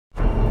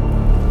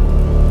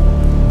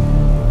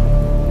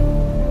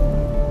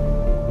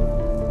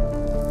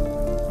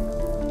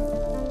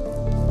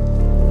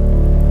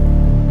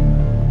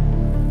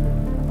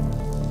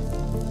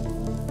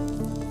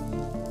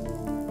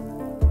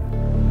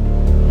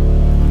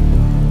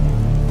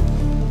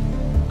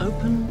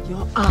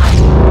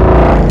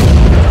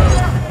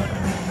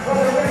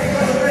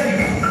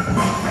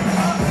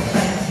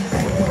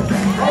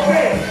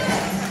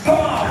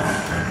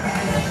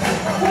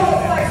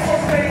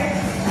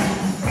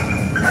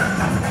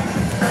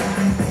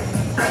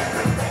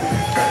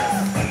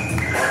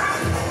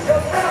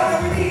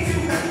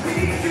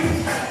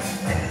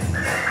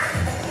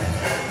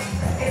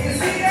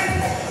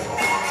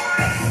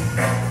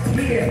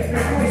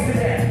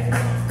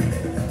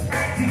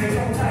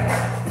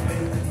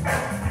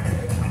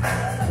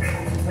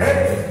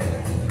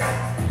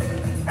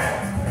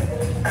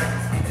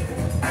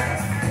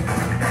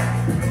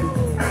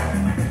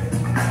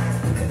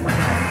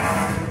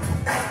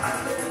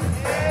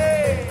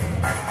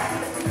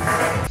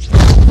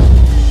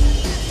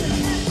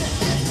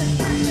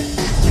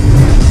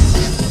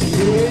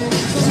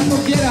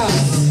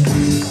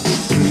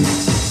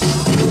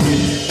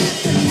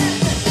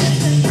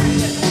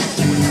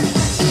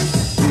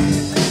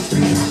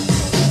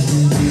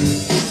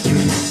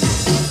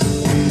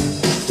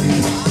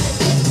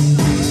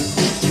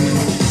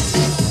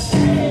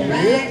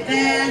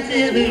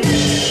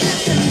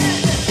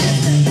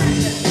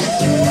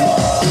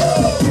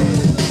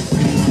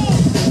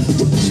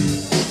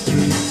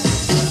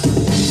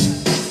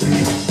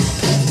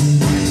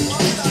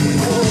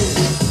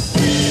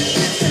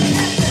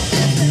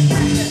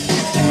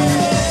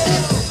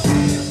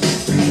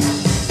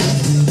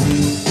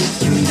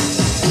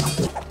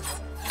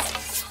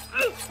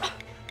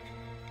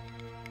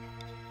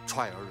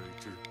揣而为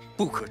之，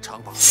不可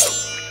长拔。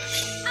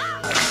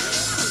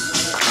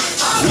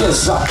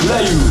Yes, I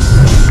play you.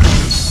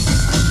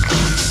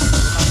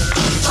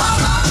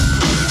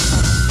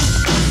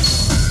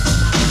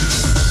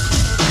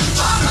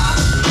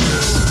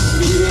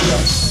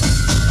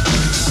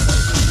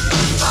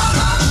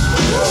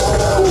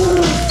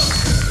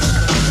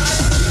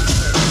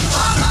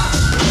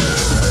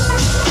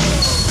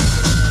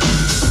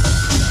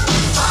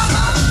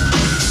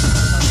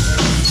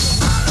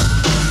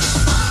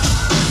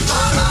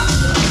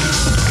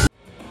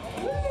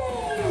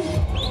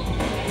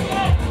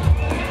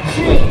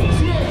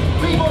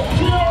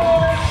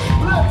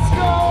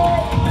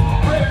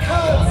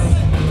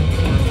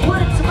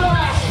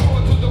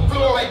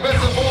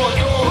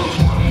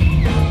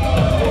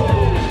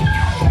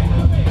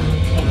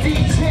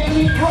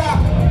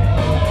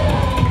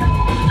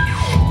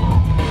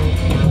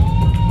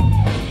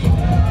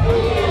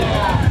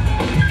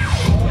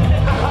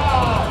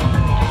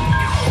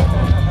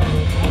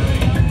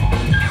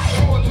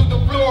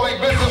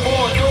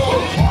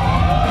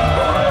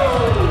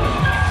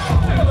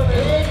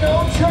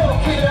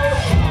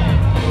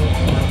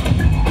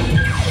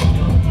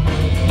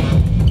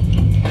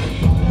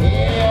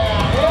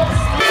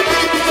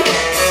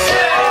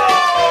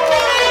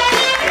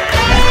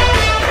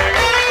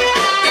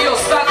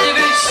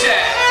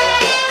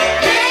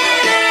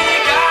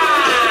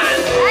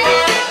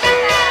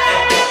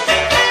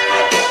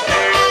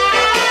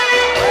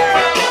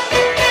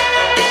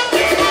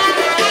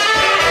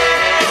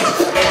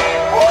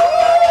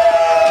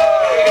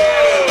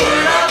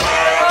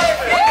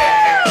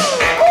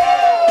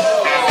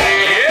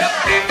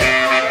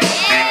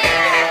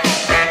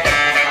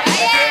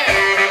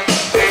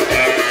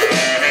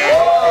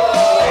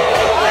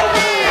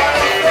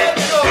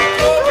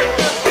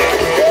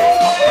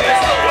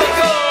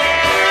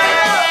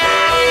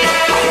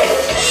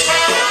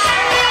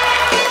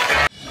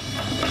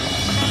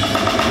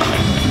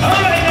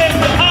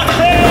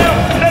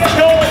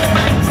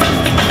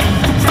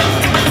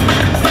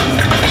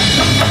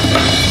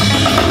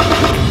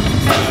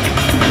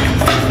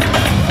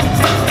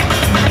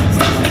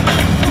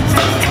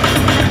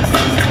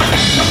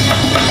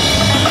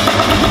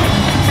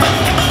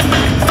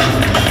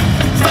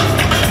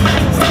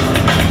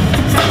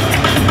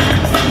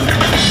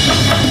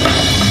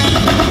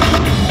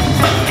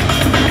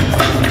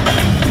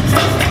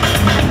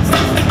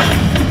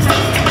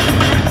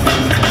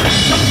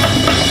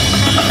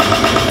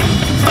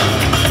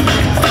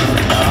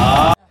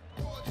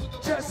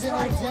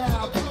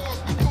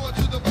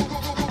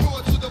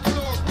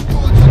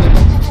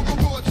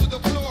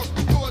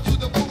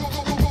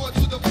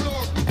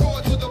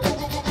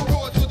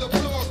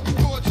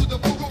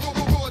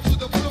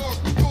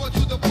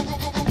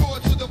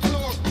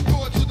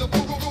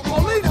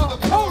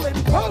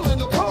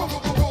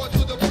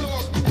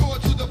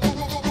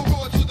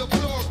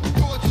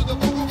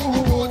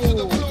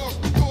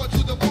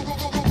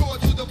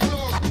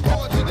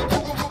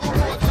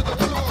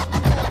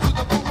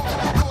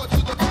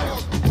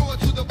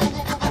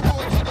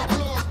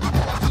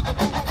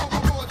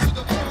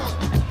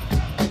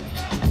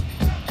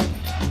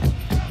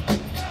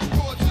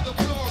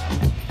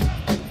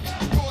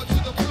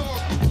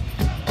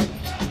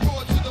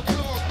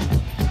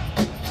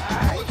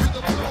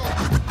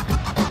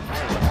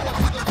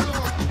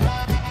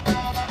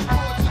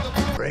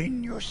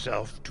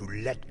 Yourself to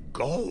let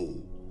go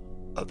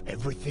of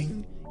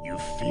everything you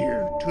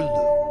fear to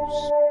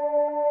lose.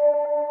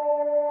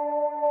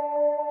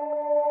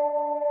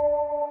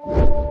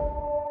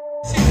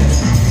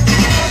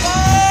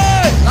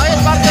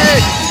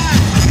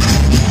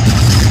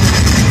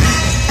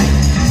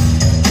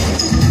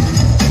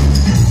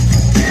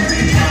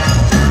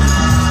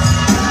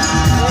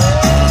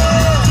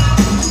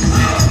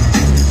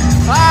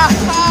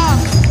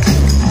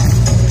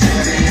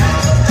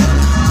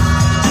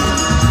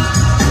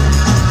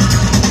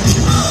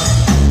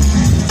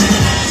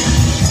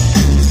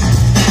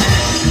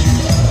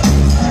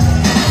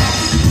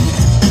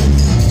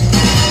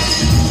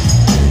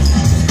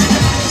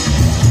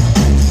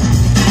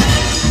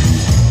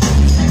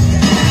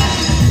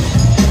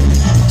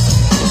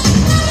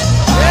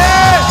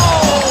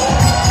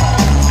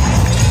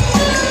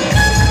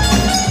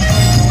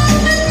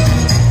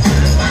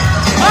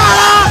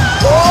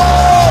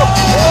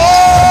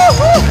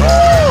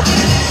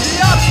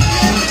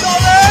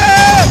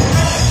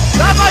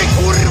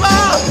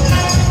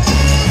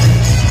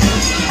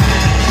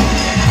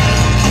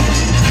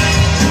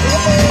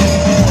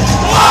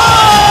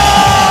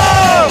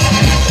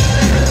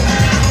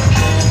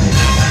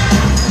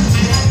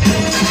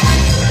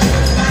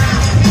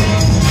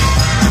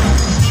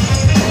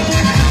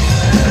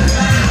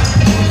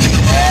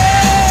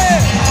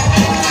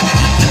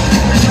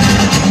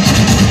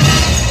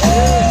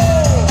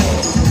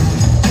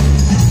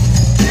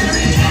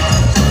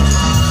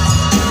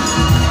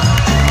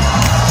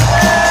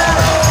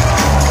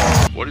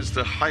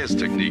 highest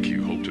technique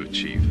you hope to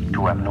achieve?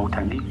 To have no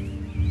technique.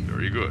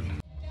 Very good.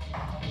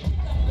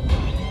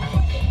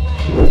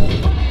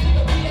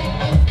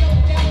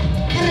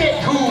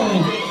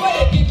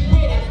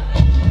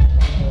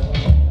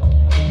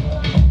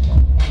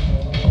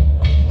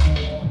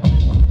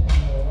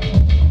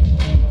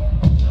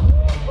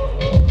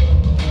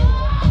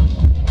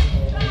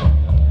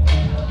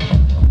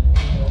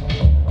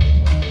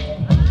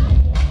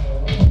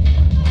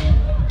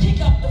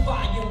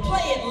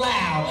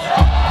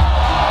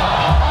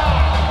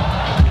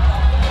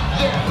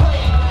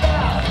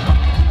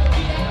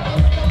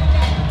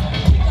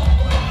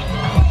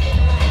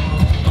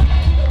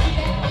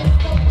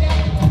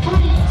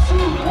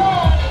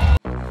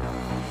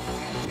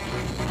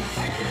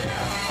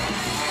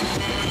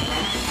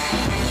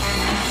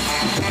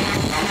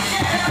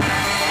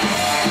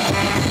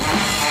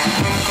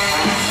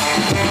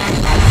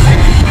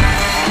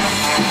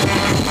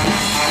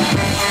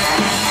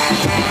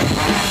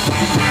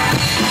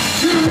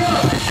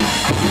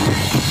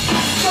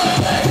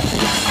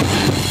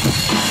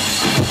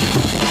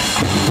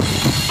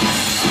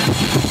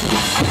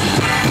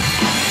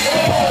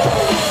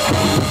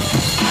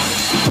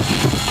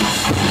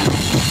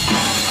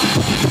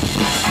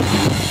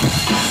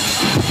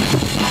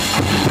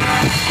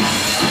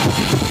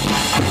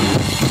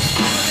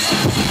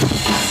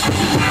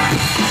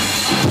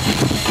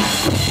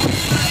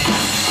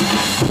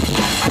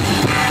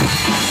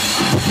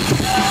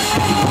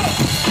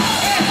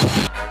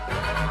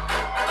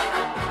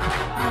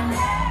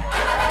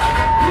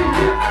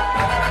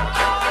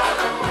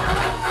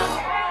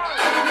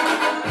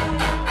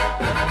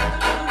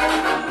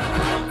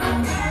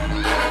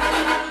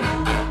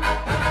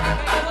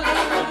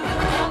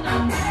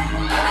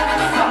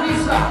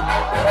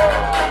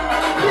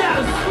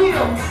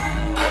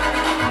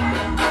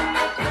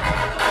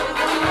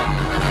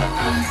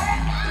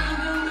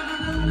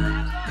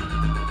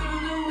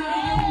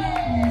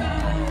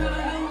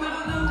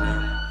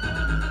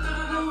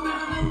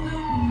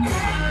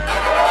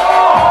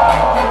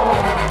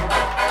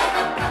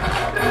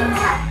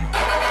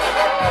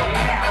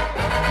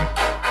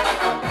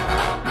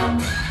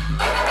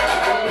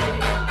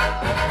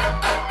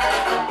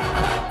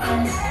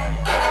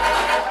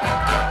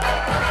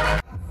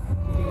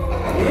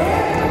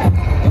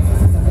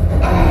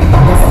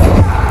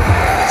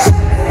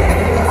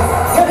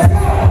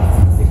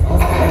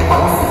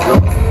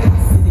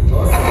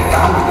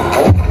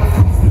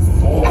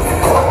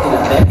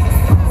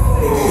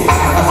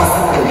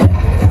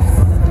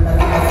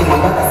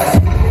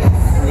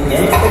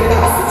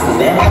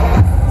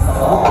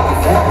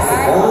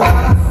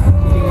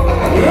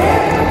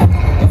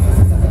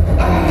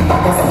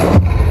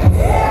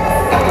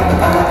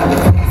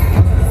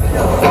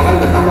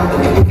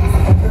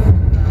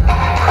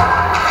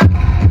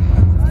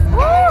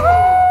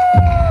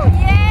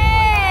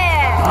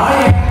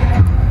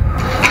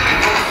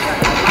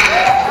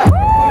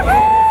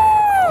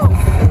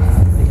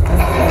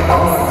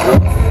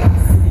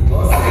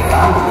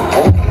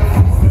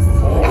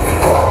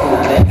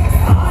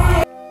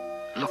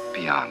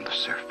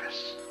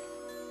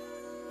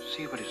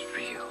 See what is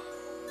real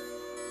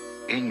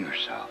in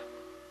yourself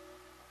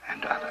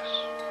and others.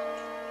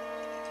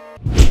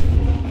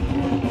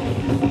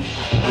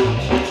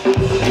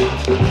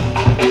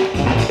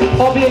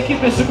 Obie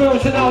ekipy szykują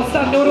się na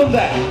ostatnią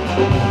rundę.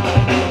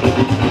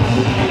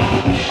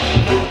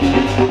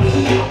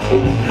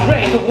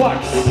 Break of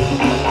Wax.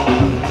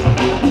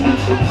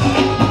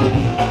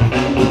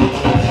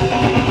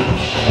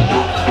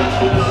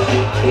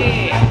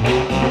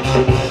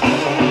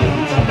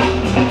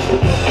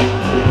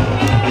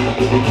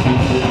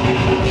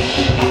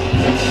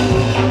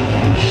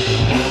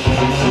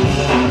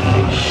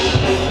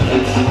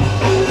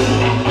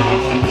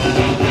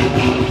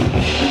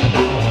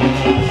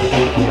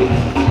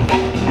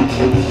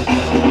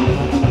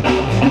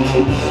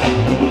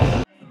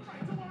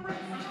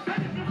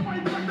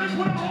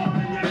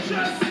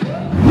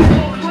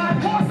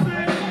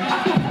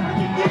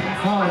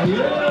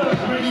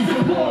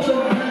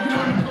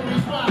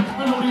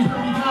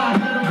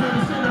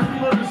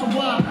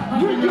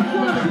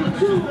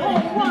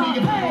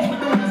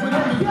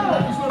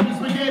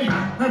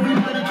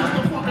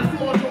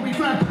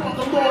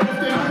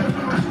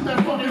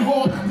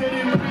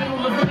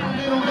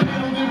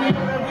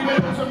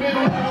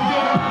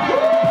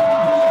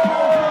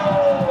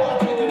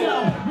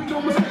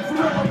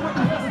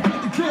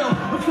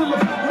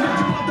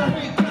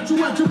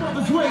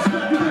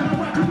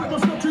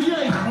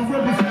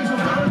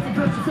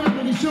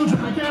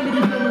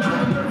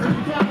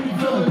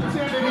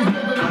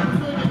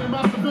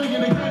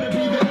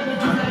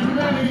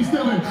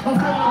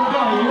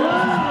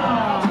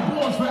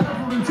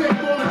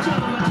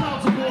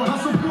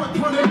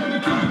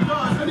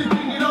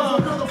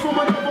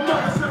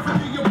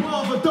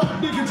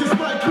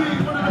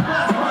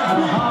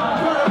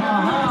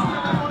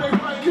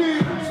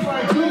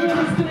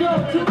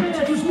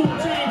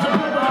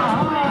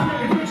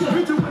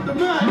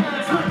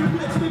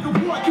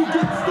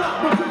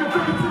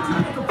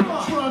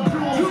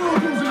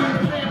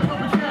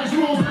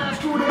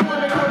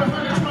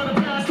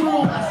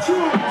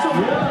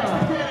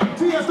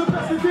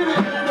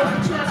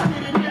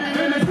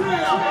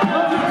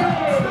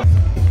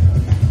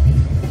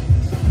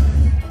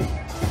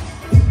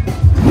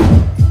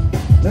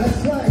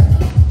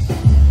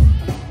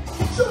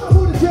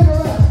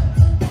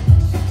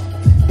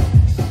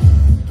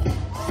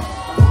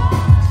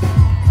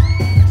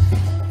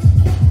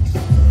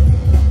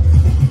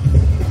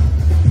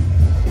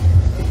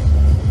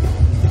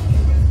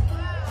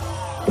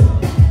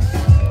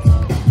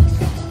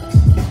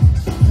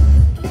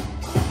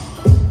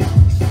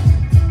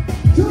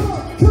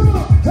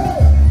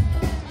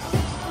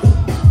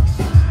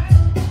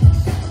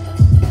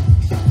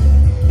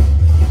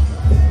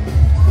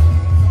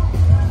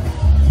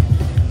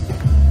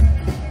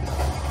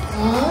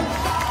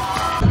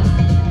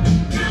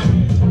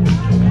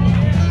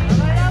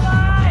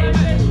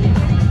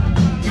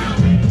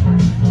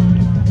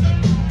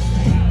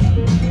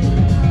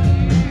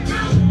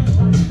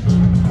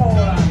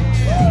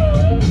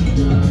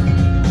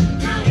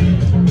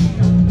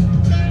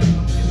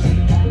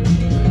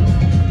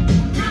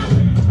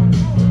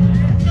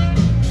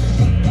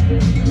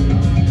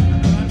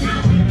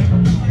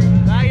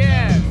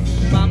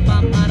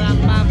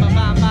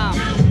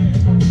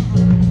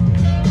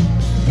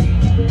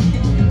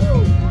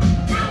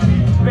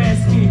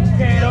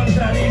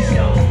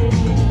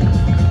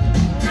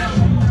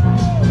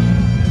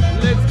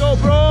 go,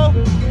 bro.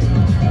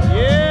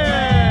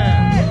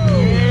 Yeah.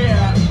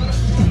 Yeah.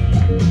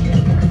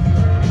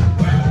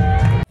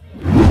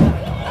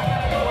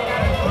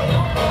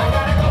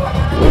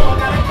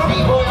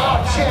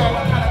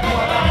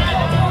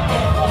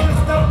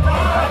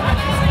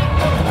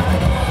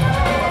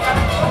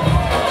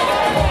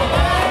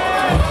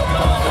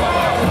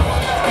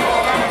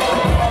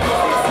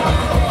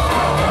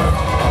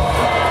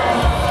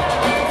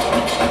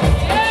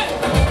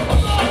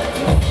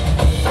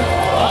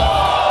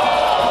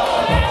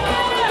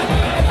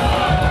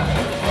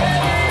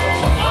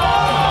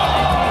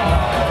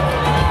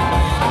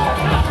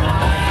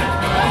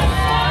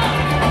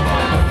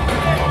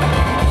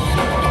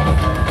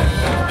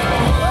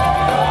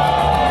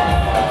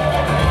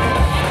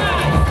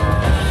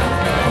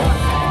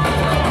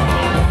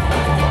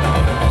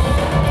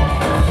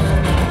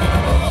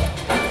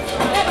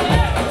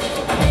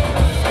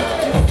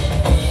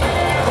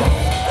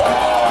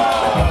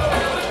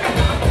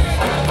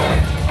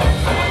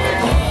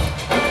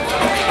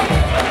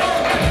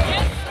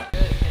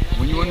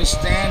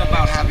 Understand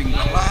about having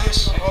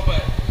class,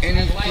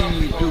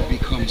 anything you do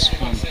becomes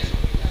fun,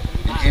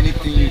 and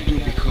anything you do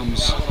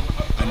becomes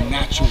a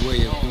natural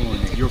way of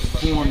doing it. Your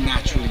form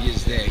naturally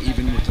is there,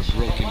 even with a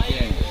broken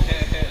form.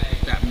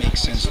 If that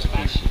makes sense to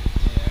people.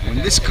 When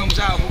this comes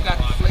out, Who Got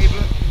the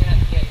Flavor?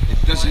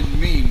 It doesn't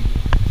mean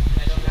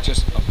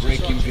just a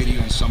breaking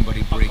video and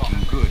somebody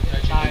breaking good.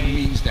 It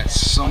means that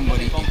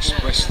somebody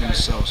expressed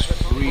themselves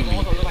freely,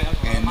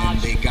 and then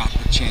they got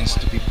the chance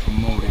to be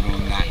promoted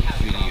on that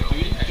video.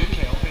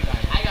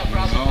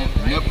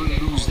 Never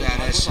lose that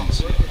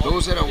essence.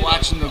 Those that are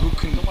watching the Who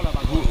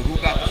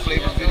Got the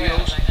Flavor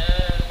videos,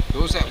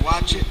 those that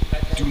watch it,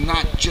 do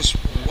not just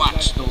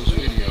watch those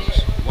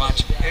videos.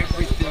 Watch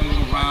everything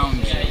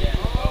around you.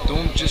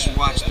 Don't just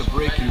watch the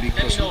breaking,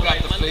 because Who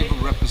Got the Flavor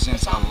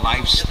represents a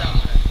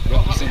lifestyle.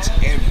 Represents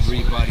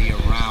everybody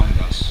around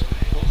us.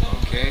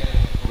 Okay?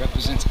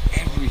 Represents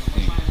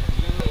everything.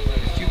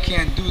 If you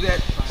can't do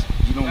that,